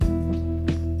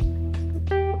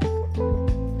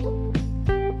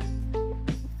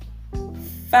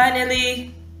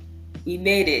Finally, we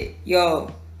made it.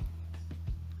 Yo,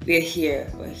 we're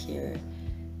here. We're here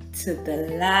to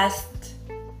the last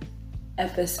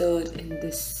episode in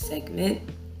this segment.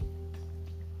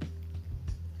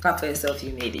 Clap for yourself.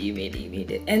 You made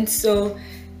it. And so,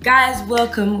 guys,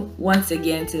 welcome once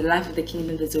again to the Life of the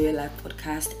Kingdom, the Zoya Life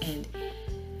podcast. And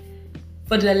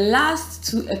for the last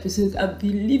 2 episodes, I've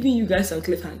been leaving you guys on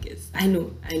cliffhangers. I know.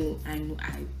 I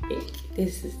think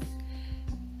this is...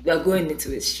 We are going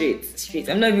into it straight.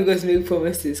 I'm not even going to make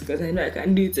promises because I know I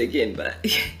can do it again, but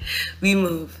we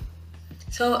move.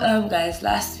 So, guys,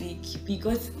 last week we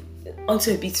got onto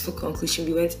a beautiful conclusion.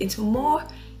 We went into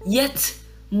yet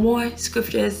more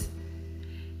scriptures,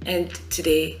 and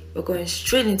today we're going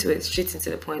straight into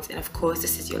the point. And of course,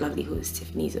 this is your lovely host,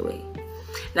 Tiffany's away.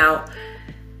 Now,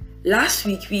 last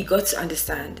week we got to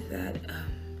understand that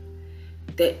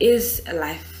there is a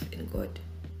life in God.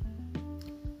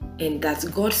 And that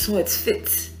God saw it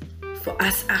fit for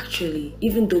us actually,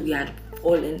 even though we had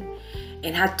fallen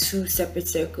and had 2 separate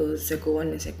circles, circle 1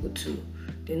 and circle 2.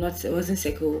 It wasn't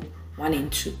circle 1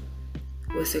 and 2.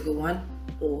 It was circle 1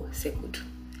 or circle 2.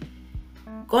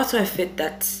 God saw it fit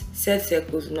that said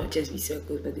circles would not just be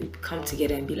circles, but they would come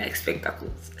together and be like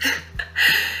spectacles.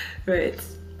 Right?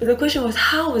 But the question was,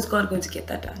 how is God going to get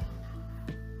that done?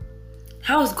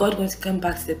 How is God going to come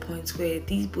back to the point where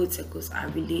these both circles are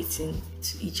relating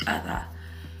to each other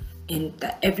and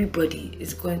that everybody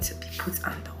is going to be put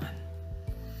under one?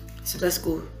 So let's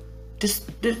go. This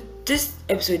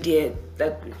episode here,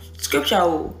 like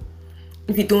scripture,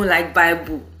 if you don't like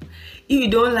Bible,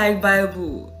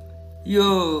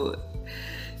 yo.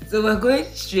 So we're going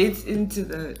straight into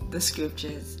the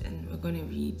scriptures and we're going to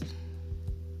read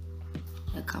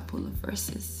a couple of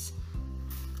verses.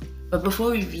 But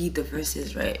before we read the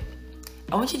verses, right,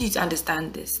 I want you to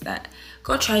understand this, that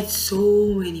God tried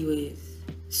so many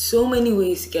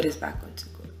ways to get us back onto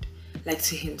God, like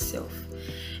to himself.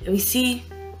 And we see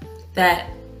that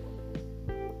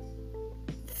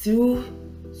through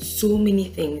so many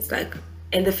things, like,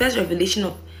 and the first revelation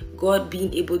of God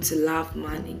being able to love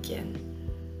man again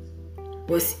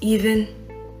was even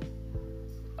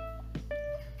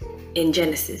in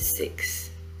Genesis 6,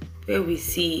 where we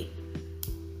see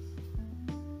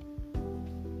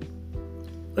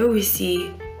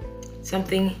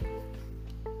something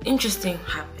interesting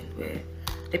happen, where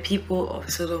the people of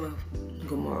Sodom and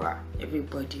Gomorrah,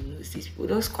 everybody knows these people,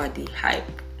 those quite the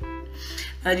hype.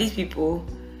 Now these people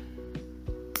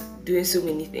doing so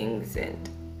many things, and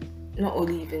not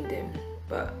only even them,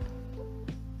 but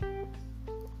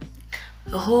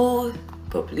the whole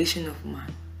population of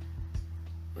man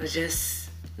was just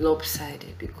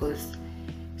lopsided, because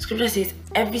scripture says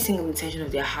every single intention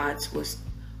of their hearts was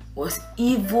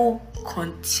evil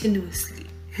continuously.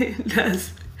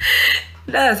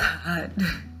 that's hard.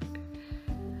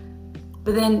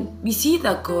 But then we see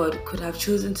that God could have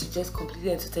chosen to just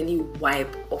completely and totally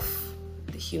wipe off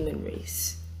the human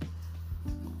race.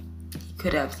 He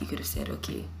could have said,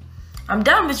 okay, I'm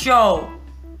done with y'all.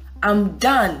 I'm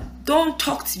done. Don't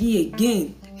talk to me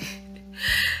again.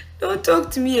 Don't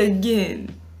talk to me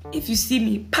again. If you see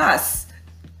me, pass.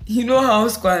 You know how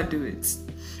squad do it.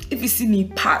 If you see me,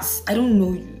 pass. I don't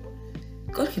know you.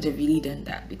 God could have really done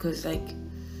that, because, like,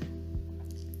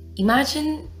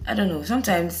 imagine, I don't know,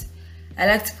 sometimes I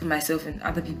like to put myself in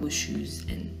other people's shoes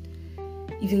and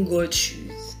even God's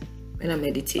shoes when I'm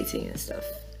meditating and stuff.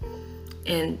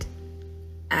 And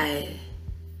I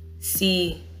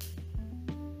see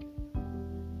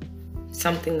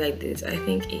something like this. I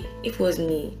think, if it was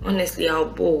me, honestly, I'll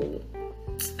bowl.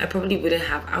 I probably wouldn't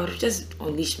have. I would have just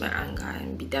unleashed my anger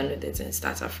and be done with it and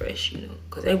start afresh, you know,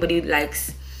 because everybody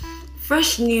likes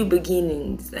fresh new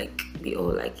beginnings. Like, we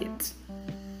all like it.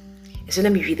 So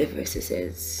let me read the verse. It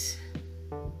says,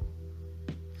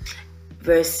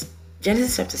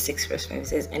 Genesis chapter 6 verse 5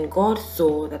 says, and God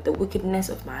saw that the wickedness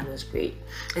of man was great.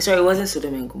 And sorry, it wasn't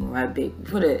Sodom and Gomorrah, big,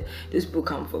 before this book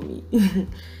come for me.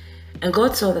 And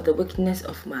God saw that the wickedness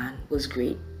of man was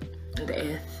great on the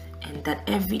earth, and that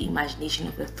every imagination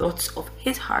of the thoughts of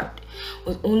his heart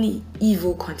was only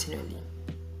evil continually.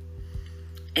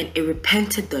 And it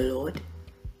repented the Lord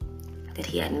that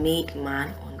he had made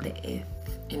man on the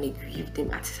earth, and it grieved him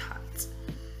at his heart.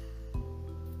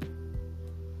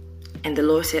 And the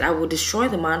Lord said, I will destroy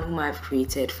the man whom I have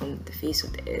created from the face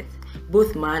of the earth,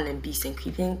 both man and beast and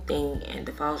creeping thing and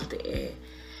the fowls of the air,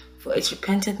 for it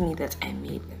repented me that I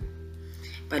made them.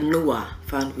 But Noah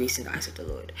found grace in the eyes of the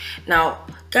Lord. Now,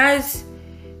 guys,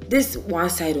 this one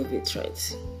side of it,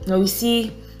 right? Now we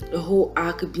see the whole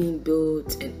ark being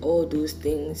built and all those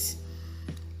things.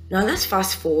 Now let's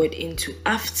fast forward into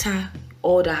after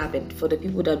all that happened. For the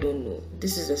people that don't know,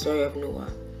 this is the story of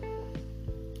Noah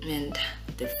and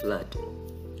the flood.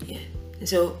 Yeah. And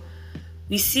so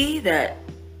we see that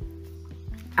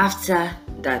after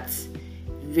that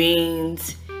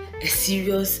rains a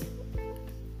serious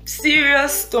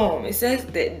storm. It says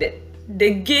that the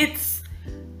gates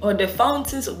or the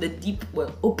fountains of the deep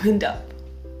were opened up,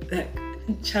 like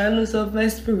channels of my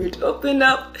spirit opened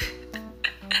up.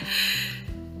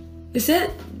 It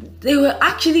said they were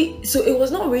actually, so it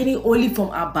was not raining only from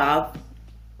above.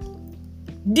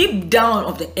 Deep down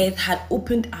of the earth had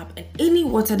opened up, and any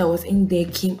water that was in there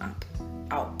came out.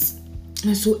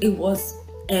 And so it was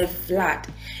a flood.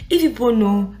 If people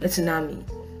know a tsunami,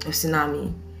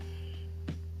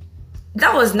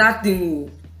 that was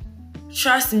nothing.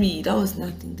 Trust me, that was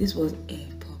nothing. This was a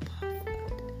proper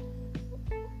flood.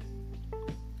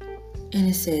 And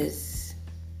it says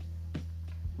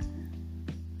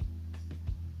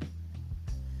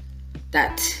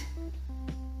that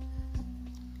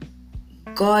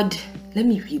God, let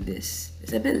me read this.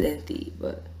 It's a bit lengthy,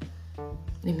 but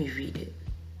let me read it.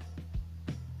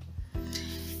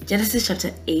 Genesis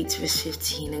chapter 8 verse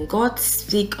 15. And God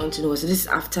spake unto Noah. So this is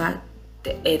after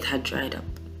the earth had dried up.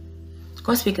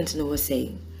 God spake unto Noah,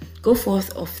 saying, Go forth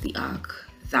of the ark,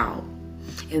 thou,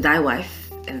 and thy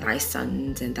wife, and thy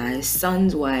sons, and thy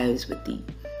sons' wives with thee.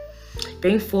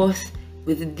 Bring forth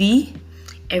with thee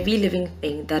every living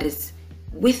thing that is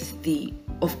with thee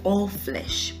of all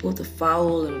flesh, both the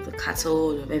fowl and of the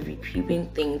cattle, and of every creeping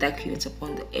thing that creepeth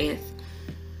upon the earth,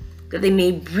 that they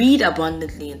may breed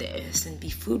abundantly in the earth, and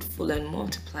be fruitful and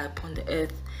multiply upon the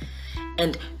earth.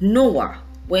 And Noah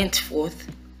went forth,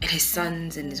 and his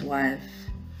sons and his wife,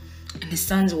 and his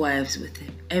sons' wives with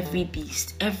him, every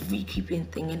beast, every creeping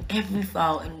thing, and every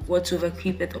fowl, and whatsoever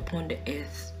creepeth upon the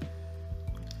earth,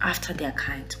 after their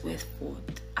kind, went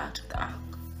forth out of the ark.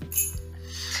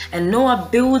 And Noah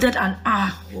builded an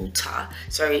altar.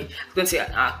 Sorry, I'm going to say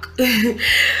an ark.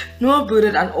 Noah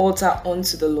builded an altar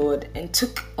unto the Lord, and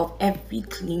took of every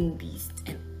clean beast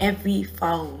and every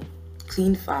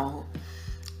clean fowl,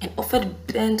 and offered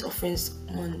burnt offerings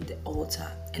on the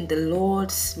altar. And the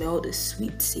Lord smelled a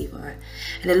sweet savor.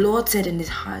 And the Lord said in his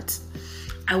heart,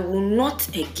 I will not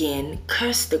again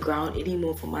curse the ground any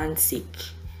more for man's sake.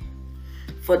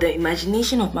 For the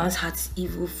imagination of man's heart is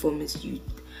evil from his youth.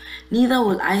 Neither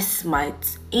will I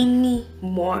smite any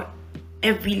more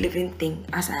every living thing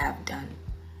as I have done.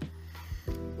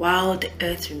 While the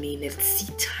earth remaineth,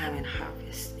 seed time and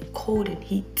harvest, and cold and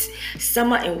heat,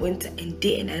 summer and winter, and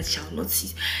day and night shall not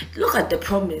cease. Look at the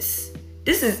promise.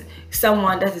 This is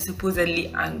someone that is supposedly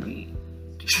angry.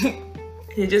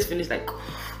 He just finished like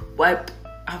wipe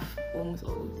up almost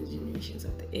all of the generations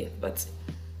of the earth. But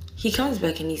he comes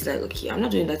back and he's like, okay, I'm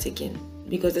not doing that again,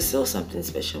 because there's still something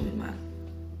special with man.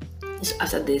 So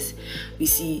after this, we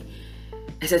see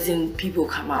a certain people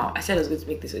come out. I said I was going to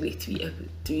make this only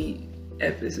three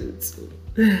episodes. So.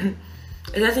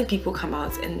 A certain people come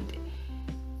out, and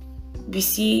we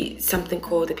see something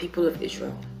called the people of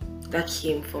Israel that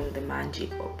came from the man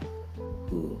Jacob,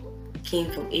 who came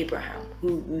from Abraham,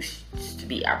 who used to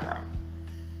be Abraham.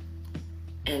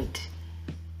 And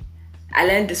I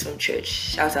learned this from church.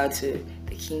 Shout out to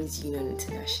the King's Union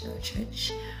International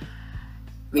Church,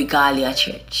 Regalia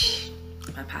Church.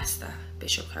 My pastor,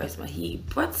 Bishop Charisma, he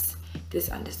brought this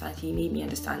understanding. He made me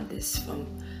understand this from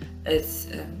a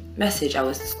message I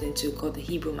was listening to called The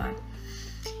Hebrew Man.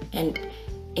 And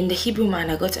in The Hebrew Man,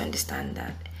 I got to understand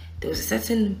that there was a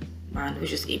certain man,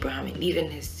 which was Abraham, and even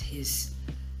his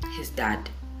dad,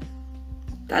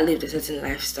 that lived a certain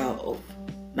lifestyle of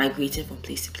migrating from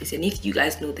place to place. And if you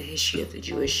guys know the history of the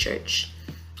Jewish church,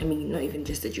 I mean, not even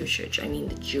just the Jewish church, I mean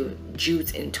the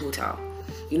Jews in total,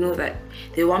 you know that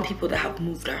they want people that have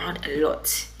moved around a lot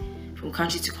from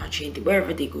country to country, and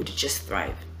wherever they go, to just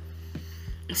thrive.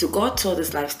 And so God saw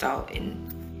this lifestyle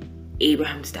in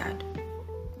Abraham's dad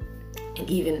and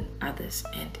even others,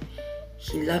 and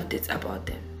he loved it about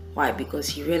them. Why? Because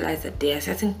he realized that there are a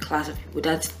certain class of people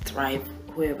that thrive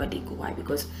wherever they go. Why?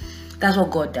 Because that's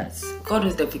what God does. God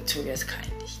is the victorious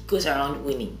kind. He goes around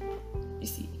winning. You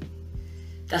see,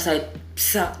 that's why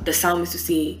the psalmist to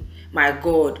say, "My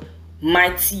God,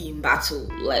 mighty in battle."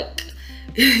 Like,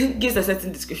 gives a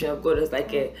certain description of God as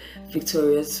like a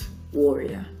victorious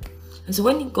warrior. And so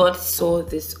when God saw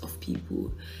this of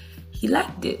people, he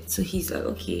liked it. So he's like,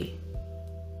 okay,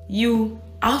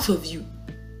 out of you,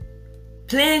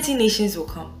 plenty nations will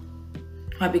come.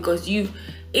 Why? Because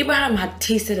Abraham had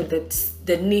tasted of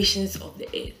the nations of the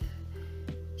earth.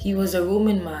 He was a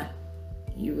Roman man.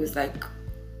 He was like,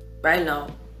 right now,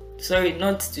 sorry,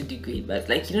 not to degrade, but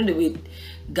like, you know the way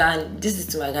this is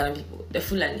to my Ghana people, the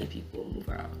Fulani people move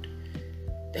around.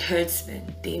 the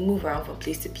herdsmen, they move around from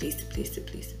place to place to place to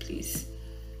place to place.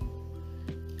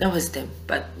 That was them.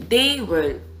 But they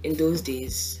were, in those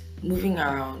days, moving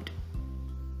around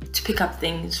to pick up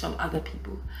things from other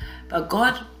people. But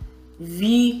God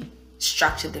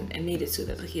restructured them and made it so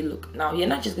that, okay, look, now you're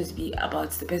not just going to be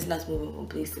about the person that's moving from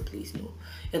place to place. No,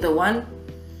 you're the one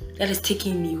that is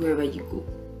taking me wherever you go.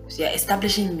 So you're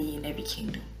establishing me in every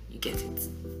kingdom. You get it?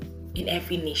 In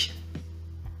every nation.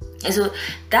 And so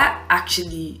that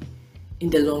actually, in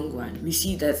the long run, we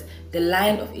see that the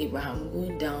line of Abraham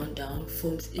going down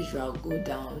forms Israel, go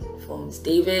down forms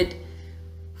David,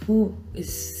 who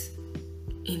is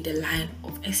in the line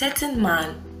of a certain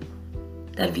man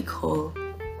that we call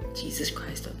Jesus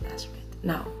Christ of Nazareth.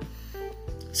 Now,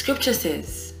 scripture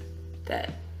says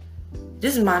that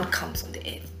this man comes on the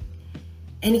earth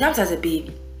and he comes as a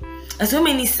baby, and so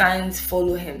many signs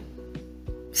follow him.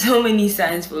 So many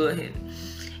signs follow him.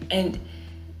 And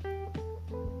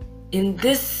in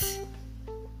this,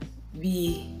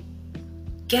 we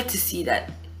get to see that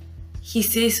he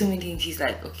says so many things. He's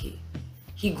like, okay,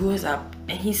 he grows up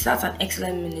and he starts an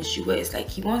excellent ministry where it's like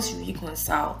he wants to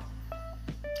reconcile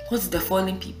what's the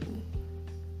fallen people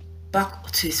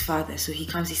back to his father. So he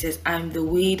comes, he says, I'm the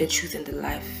way, the truth, and the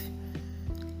life.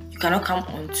 You cannot come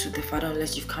unto the Father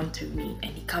unless you've come through me.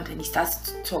 And he comes and he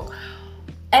starts to talk.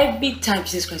 Every time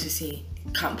Jesus Christ will say,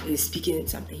 come, he's speaking in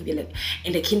something, he'd be like,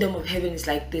 and the kingdom of heaven is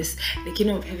like this, the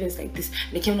kingdom of heaven is like this,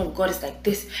 and the kingdom of God is like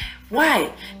this.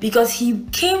 Why? Because he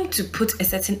came to put a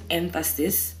certain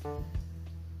emphasis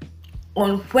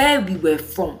on where we were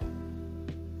from,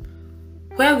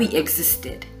 where we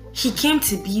existed. He came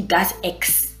to be that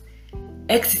X.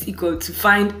 X is equal to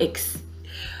find X.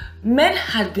 Men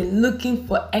had been looking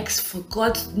for X for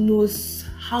God knows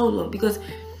how long, because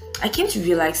I came to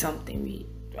realize something,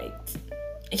 right?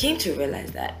 I came to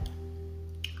realize that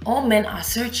all men are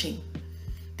searching.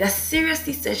 They're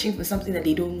seriously searching for something that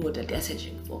they don't know that they're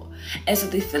searching for. And so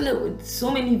they fill it with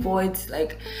so many voids.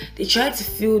 Like, they try to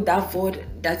fill that void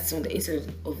that's on the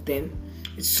inside of them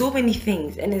with so many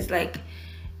things. And it's like,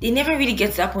 they never really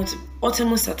get to that point of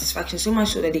uttermost satisfaction, so much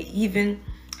so that they even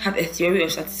have a theory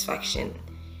of satisfaction.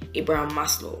 Abraham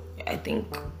Maslow, I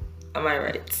think. Am I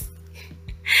right?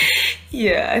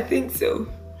 Yeah, I think so.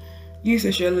 You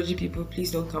sociology people,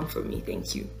 please don't come for me.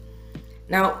 Thank you.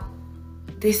 Now,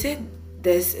 they said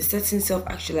there's a certain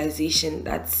self-actualization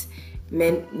that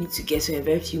men need to get to, and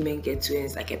very few men get to, and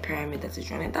it's like a pyramid that is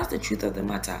run. And that's the truth of the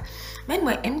matter. Men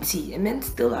were empty, and men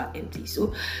still are empty.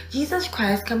 So Jesus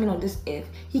Christ coming on this earth,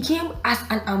 he came as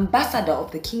an ambassador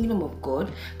of the kingdom of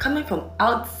God, coming from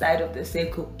outside of the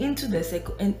circle into the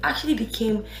circle, and actually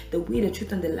became the way, the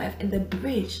truth, and the life, and the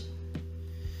bridge.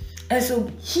 And so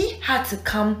he had to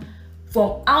come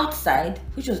from outside,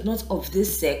 which was not of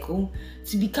this circle,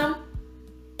 to become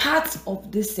part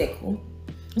of this circle.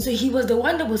 And so he was the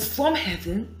one that was from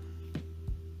heaven,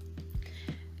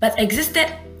 but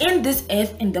existed in this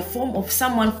earth in the form of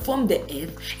someone from the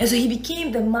earth. And so he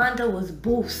became the man that was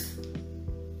both.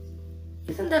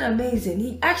 Isn't that amazing?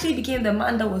 He actually became the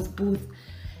man that was both.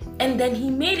 And then he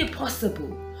made it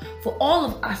possible for all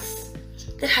of us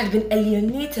that had been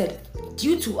alienated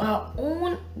due to our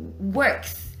own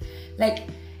works. Like,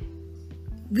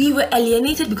 we were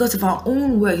alienated because of our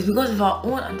own works, because of our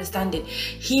own understanding.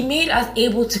 He made us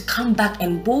able to come back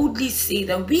and boldly say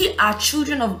that we are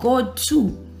children of God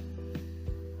too.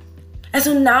 And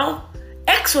so now,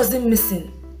 X wasn't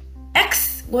missing.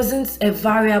 X wasn't a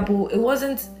variable. It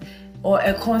wasn't, or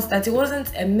a constant. It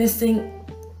wasn't a missing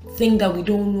thing that we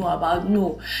don't know about.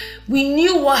 No. We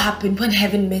knew what happened when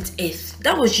heaven met earth.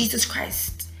 That was Jesus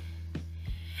Christ.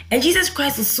 And Jesus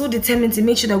Christ is so determined to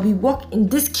make sure that we walk in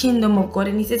this kingdom of God.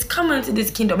 And he says, come into this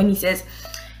kingdom. And he says,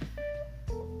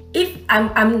 if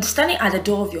I'm standing at the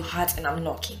door of your heart and I'm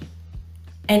knocking,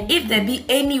 and if there be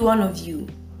any one of you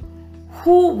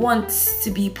who wants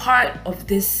to be part of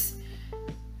this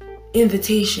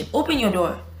invitation, open your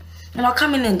door and I'll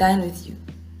come in and dine with you.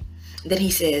 Then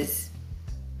he says,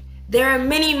 there are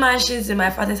many mansions in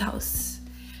my Father's house.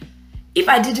 If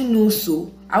I didn't know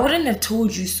so, I wouldn't have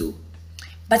told you so.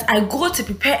 But I go to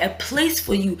prepare a place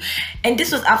for you. And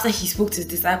this was after he spoke to his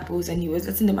disciples and he was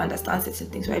letting them understand certain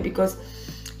things, right? Because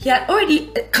he had already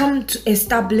come to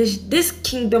establish this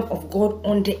kingdom of God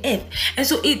on the earth. And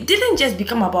so it didn't just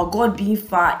become about God being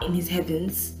far in his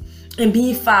heavens and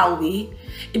being far away.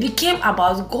 It became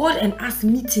about God and us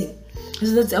meeting.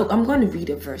 So I'm going to read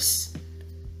a verse.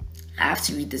 I have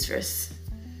to read this verse.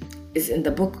 It's in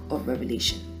the book of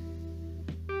Revelation.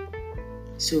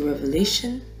 So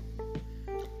Revelation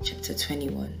chapter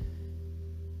 21.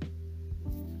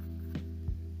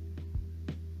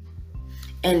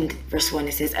 And verse 1,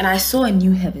 it says, "And I saw a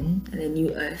new heaven and a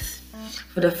new earth,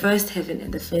 for the first heaven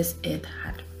and the first earth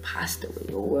had passed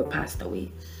away," or were passed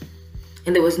away,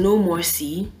 "and there was no more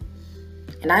sea.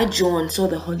 And I, John, saw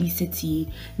the holy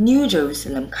city, New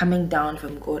Jerusalem, coming down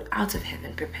from God out of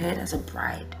heaven, prepared as a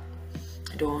bride,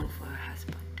 adorned for her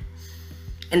husband."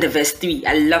 And the verse 3,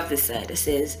 I love this side. It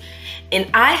says, "And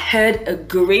I heard a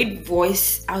great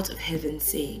voice out of heaven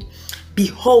saying,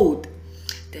 Behold,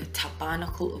 the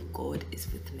tabernacle of God is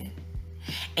with men,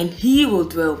 and he will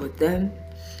dwell with them,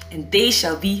 and they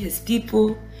shall be his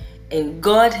people, and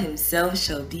God himself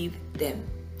shall be with them,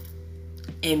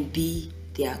 and be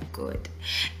their God.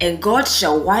 And God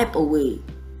shall wipe away."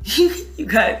 You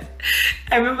guys,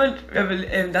 I remember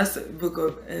that's the book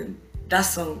of that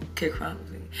song,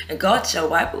 "And God shall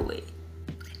wipe away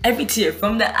every tear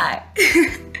from the eye."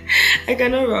 I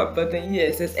cannot rap, but then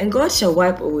it says, "And God shall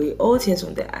wipe away all tears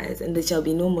from their eyes, and there shall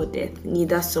be no more death,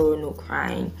 neither sorrow nor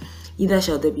crying, neither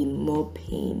shall there be more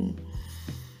pain.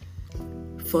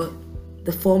 For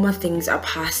the former things are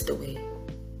passed away."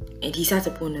 And he sat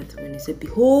upon the throne and said,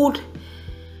 "Behold,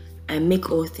 I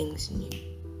make all things new."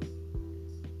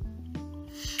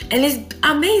 And it's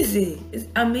amazing. It's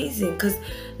amazing because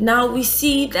now we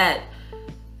see that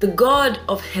the God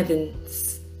of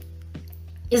heavens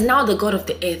is now the God of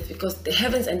the earth, because the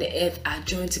heavens and the earth are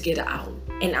joined together out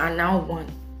and are now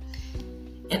one.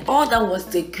 And all that was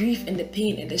the grief and the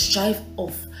pain and the strife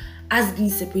of us being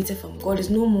separated from God is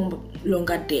no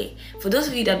longer there. For those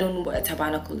of you that don't know what a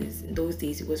tabernacle is, in those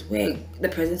days it was where the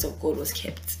presence of God was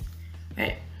kept,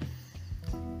 right?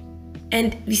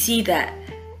 And we see that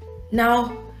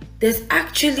now there's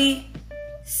actually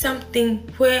something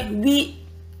where we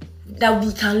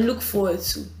can look forward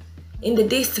to in the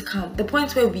days to come, the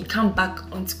point where we come back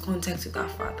into contact with our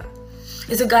Father.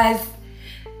 And so guys,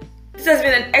 this has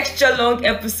been an extra long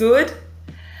episode,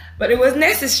 but it was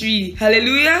necessary.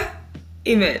 Hallelujah.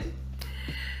 Amen.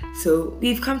 So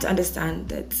we've come to understand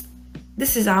that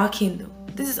this is our kingdom.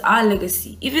 This is our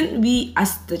legacy. Even we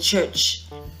as the church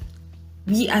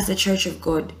of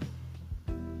God.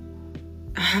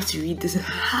 I have to read this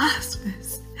last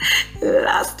verse. The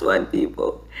last one,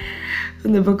 people.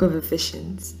 From the book of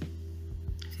Ephesians.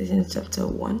 Ephesians chapter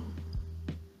 1.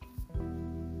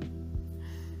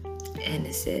 And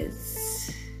it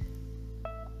says,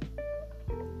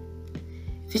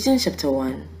 Ephesians chapter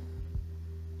 1,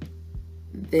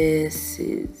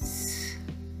 verses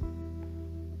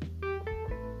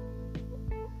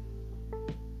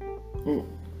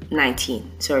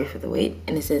 19. Sorry for the wait.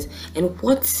 And it says, let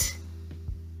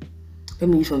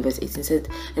me read from verse 18. It says,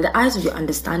 "And the eyes of your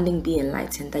understanding be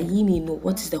enlightened, that ye may know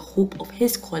what is the hope of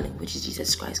his calling," which is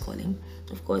Jesus Christ's calling,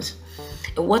 of course,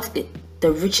 "and what is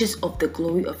the riches of the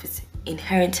glory of his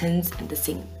inheritance in the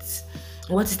saints,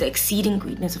 and what is the exceeding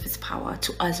greatness of his power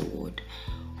to us, Lord,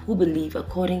 who believe,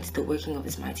 according to the working of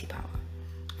his mighty power."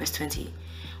 Verse 20,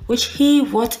 "Which he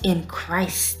wrought in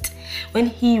Christ, when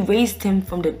he raised him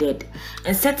from the dead,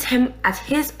 and set him at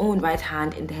his own right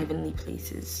hand in the heavenly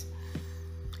places,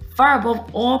 far above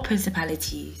all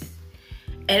principalities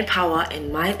and power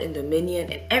and might and dominion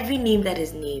and every name that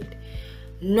is named,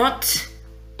 not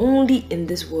only in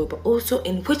this world, but also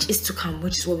in which is to come,"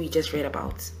 which is what we just read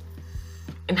about,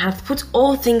 "and hath put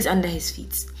all things under his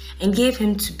feet, and gave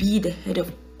him to be the head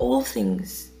of all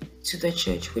things to the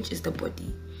church, which is the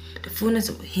body, the fullness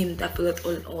of him that filleth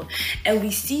all in all." And we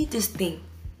see this thing.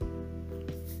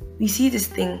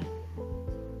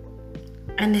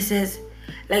 And it says,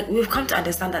 like, we've come to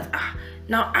understand that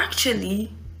now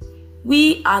actually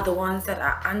we are the ones that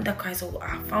are under Christ, or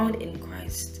are found in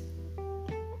Christ.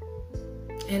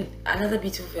 And another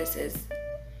beautiful verse says,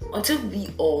 "Until we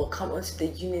all come unto the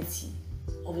unity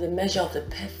of the measure of the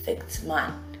perfect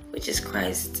man, which is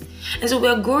Christ." And so we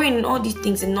are growing in all these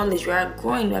things in knowledge. We are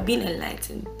growing, we are being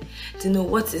enlightened to know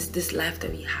what is this life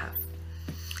that we have.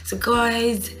 So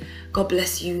guys, God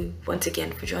bless you once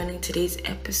again for joining today's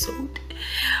episode.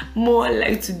 More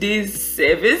like today's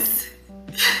service.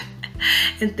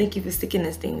 And thank you for sticking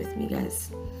and staying with me, guys.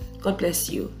 God bless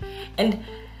you. And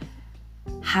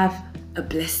have a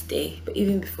blessed day. But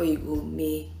even before you go,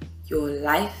 may your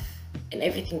life and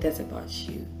everything that's about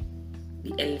you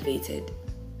be elevated.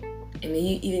 And may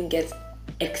you even get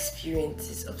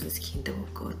experiences of this kingdom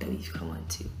of God that we've come on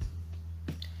to.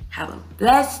 Have a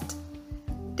blessed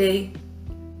day,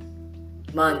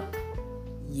 month,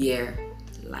 year,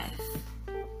 life.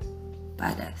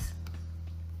 Bye, guys.